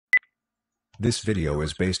This video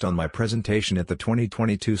is based on my presentation at the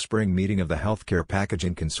 2022 Spring Meeting of the Healthcare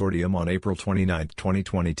Packaging Consortium on April 29,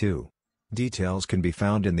 2022. Details can be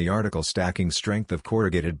found in the article Stacking Strength of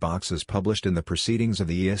Corrugated Boxes published in the Proceedings of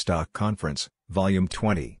the ESDOC Conference, Volume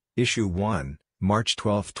 20, Issue 1, March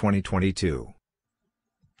 12, 2022.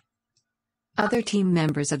 Other team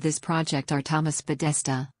members of this project are Thomas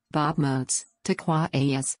Podesta, Bob Motes, Takwa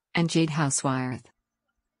Ayas, and Jade Houseworth.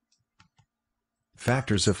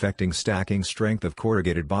 Factors affecting stacking strength of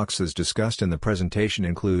corrugated boxes discussed in the presentation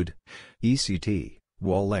include ECT,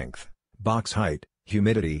 wall length, box height,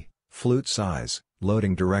 humidity, flute size,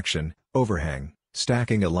 loading direction, overhang,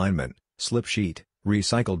 stacking alignment, slip sheet,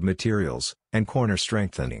 recycled materials, and corner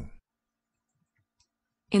strengthening.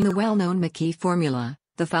 In the well-known McKee formula,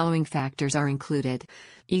 the following factors are included: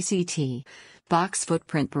 ECT, box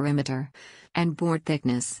footprint perimeter, and board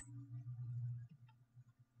thickness.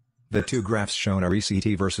 The two graphs shown are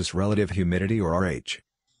ECT versus relative humidity or RH.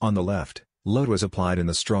 On the left, load was applied in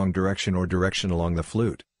the strong direction or direction along the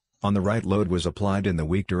flute. On the right, load was applied in the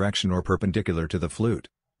weak direction or perpendicular to the flute.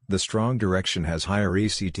 The strong direction has higher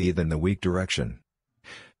ECT than the weak direction.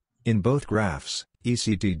 In both graphs,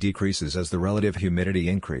 ECT decreases as the relative humidity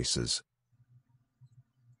increases.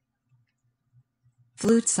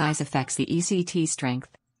 Flute size affects the ECT strength.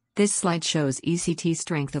 This slide shows ECT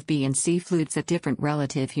strength of B and C flutes at different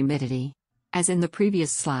relative humidity. As in the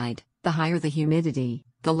previous slide, the higher the humidity,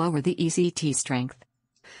 the lower the ECT strength.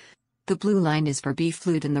 The blue line is for B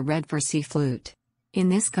flute and the red for C flute. In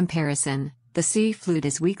this comparison, the C flute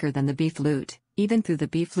is weaker than the B flute, even though the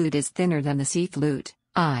B flute is thinner than the C flute,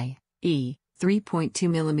 i.e., 3.2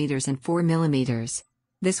 mm and 4 mm.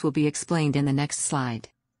 This will be explained in the next slide.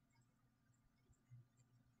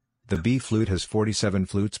 The B flute has 47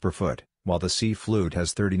 flutes per foot, while the C flute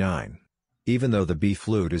has 39. Even though the B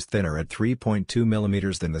flute is thinner at 3.2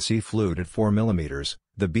 mm than the C flute at 4 mm,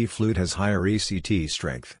 the B flute has higher ECT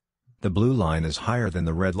strength. The blue line is higher than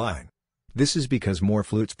the red line. This is because more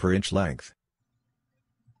flutes per inch length.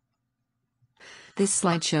 This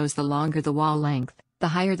slide shows the longer the wall length, the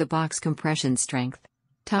higher the box compression strength.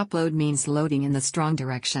 Top load means loading in the strong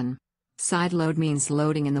direction. Side load means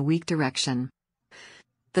loading in the weak direction.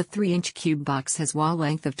 The 3-inch cube box has wall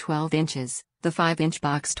length of 12 inches, the 5-inch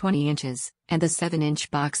box 20 inches, and the 7-inch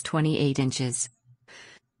box 28 inches.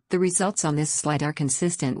 The results on this slide are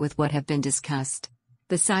consistent with what have been discussed.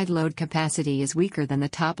 The side load capacity is weaker than the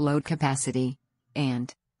top load capacity.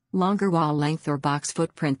 And longer wall length or box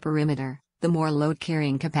footprint perimeter, the more load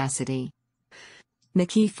carrying capacity.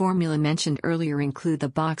 McKee formula mentioned earlier include the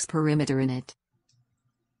box perimeter in it.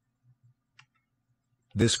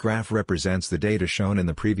 This graph represents the data shown in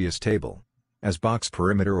the previous table. As box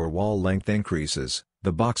perimeter or wall length increases,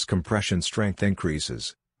 the box compression strength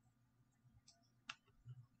increases.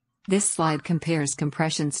 This slide compares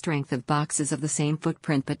compression strength of boxes of the same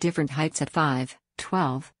footprint but different heights at 5,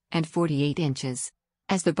 12, and 48 inches.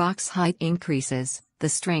 As the box height increases, the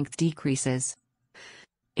strength decreases.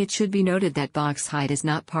 It should be noted that box height is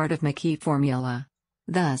not part of McKee formula.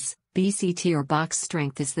 Thus, BCT or box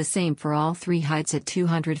strength is the same for all three heights at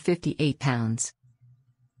 258 pounds.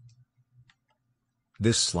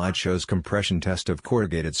 This slide shows compression test of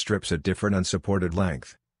corrugated strips at different unsupported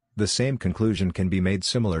length. The same conclusion can be made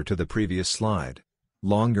similar to the previous slide.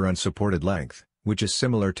 Longer unsupported length, which is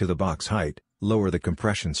similar to the box height, lower the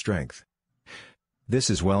compression strength. This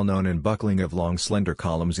is well known in buckling of long slender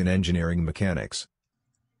columns in engineering mechanics.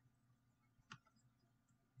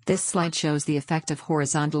 This slide shows the effect of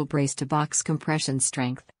horizontal brace to box compression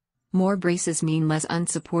strength. More braces mean less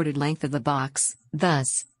unsupported length of the box,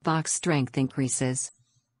 thus, box strength increases.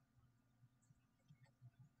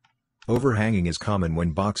 Overhanging is common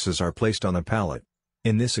when boxes are placed on a pallet.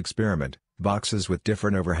 In this experiment, boxes with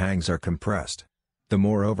different overhangs are compressed. The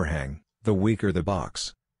more overhang, the weaker the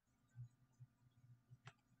box.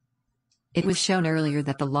 It was shown earlier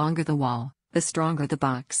that the longer the wall, the stronger the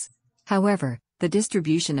box. However, the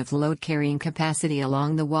distribution of load carrying capacity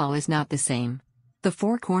along the wall is not the same. The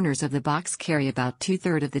four corners of the box carry about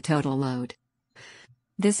 2/3 of the total load.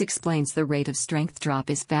 This explains the rate of strength drop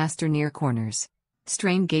is faster near corners.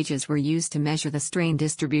 Strain gauges were used to measure the strain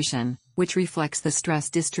distribution, which reflects the stress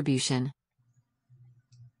distribution.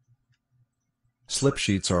 Slip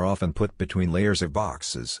sheets are often put between layers of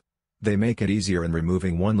boxes. They make it easier in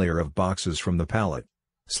removing one layer of boxes from the pallet.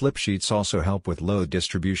 Slip sheets also help with load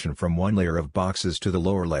distribution from one layer of boxes to the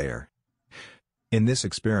lower layer. In this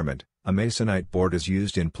experiment, a masonite board is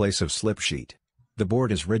used in place of slip sheet. The board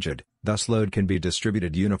is rigid, thus load can be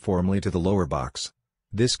distributed uniformly to the lower box.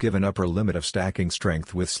 This gives an upper limit of stacking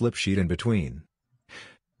strength with slip sheet in between.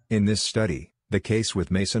 In this study, The case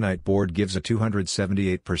with masonite board gives a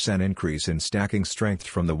 278% increase in stacking strength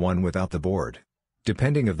from the one without the board.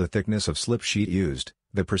 Depending on the thickness of slip sheet used,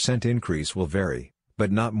 the percent increase will vary, but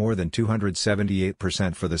not more than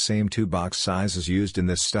 278% for the same two box sizes used in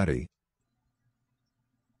this study.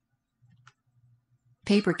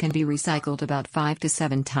 Paper can be recycled about 5 to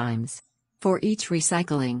 7 times. For each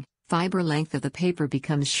recycling, fiber length of the paper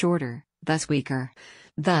becomes shorter, thus weaker.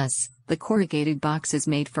 Thus, the corrugated boxes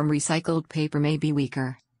made from recycled paper may be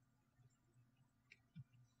weaker.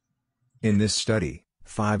 In this study,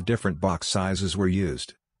 5 different box sizes were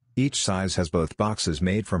used. Each size has both boxes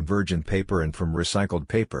made from virgin paper and from recycled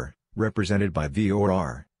paper, represented by V or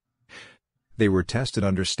R. They were tested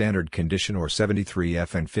under standard condition or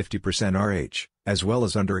 73F and 50% RH, as well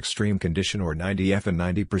as under extreme condition or 90F and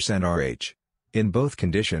 90% RH. In both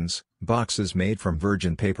conditions, boxes made from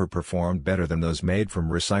virgin paper performed better than those made from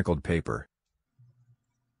recycled paper.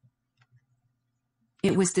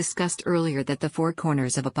 It was discussed earlier that the 4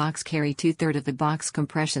 corners of a box carry 2/3 of the box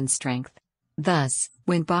compression strength. Thus,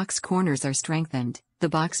 when box corners are strengthened, the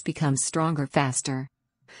box becomes stronger faster.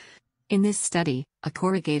 In this study, a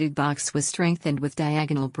corrugated box was strengthened with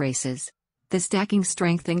diagonal braces. The stacking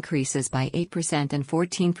strength increases by 8% and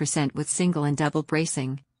 14% with single and double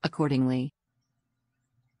bracing, accordingly.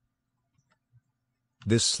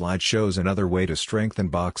 This slide shows another way to strengthen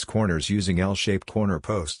box corners using L-shaped corner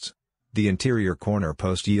posts. The interior corner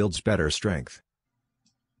post yields better strength.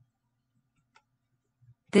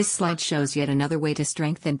 This slide shows yet another way to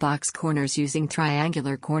strengthen box corners using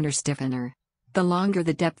triangular corner stiffener. The longer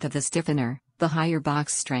the depth of the stiffener, the higher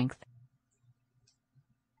box strength.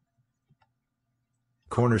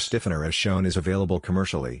 Corner stiffener as shown is available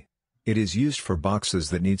commercially. It is used for boxes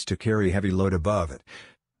that needs to carry heavy load above it.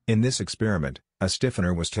 In this experiment, a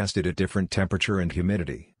stiffener was tested at different temperature and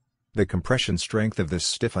humidity. The compression strength of this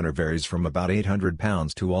stiffener varies from about 800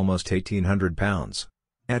 pounds to almost 1,800 pounds.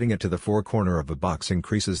 Adding it to the 4 corner of a box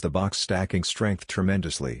increases the box stacking strength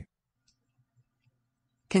tremendously.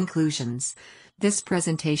 Conclusions. This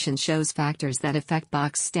presentation shows factors that affect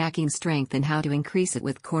box stacking strength and how to increase it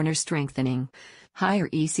with corner strengthening. Higher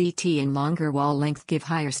ECT and longer wall length give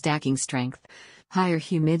higher stacking strength. Higher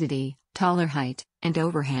humidity, taller height, and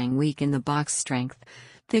overhang weaken the box strength.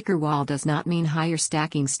 Thicker wall does not mean higher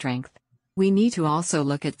stacking strength. We need to also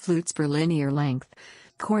look at flutes per linear length.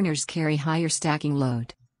 Corners carry higher stacking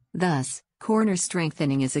load. Thus, corner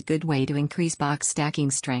strengthening is a good way to increase box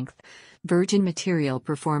stacking strength. Virgin material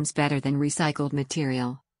performs better than recycled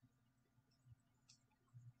material.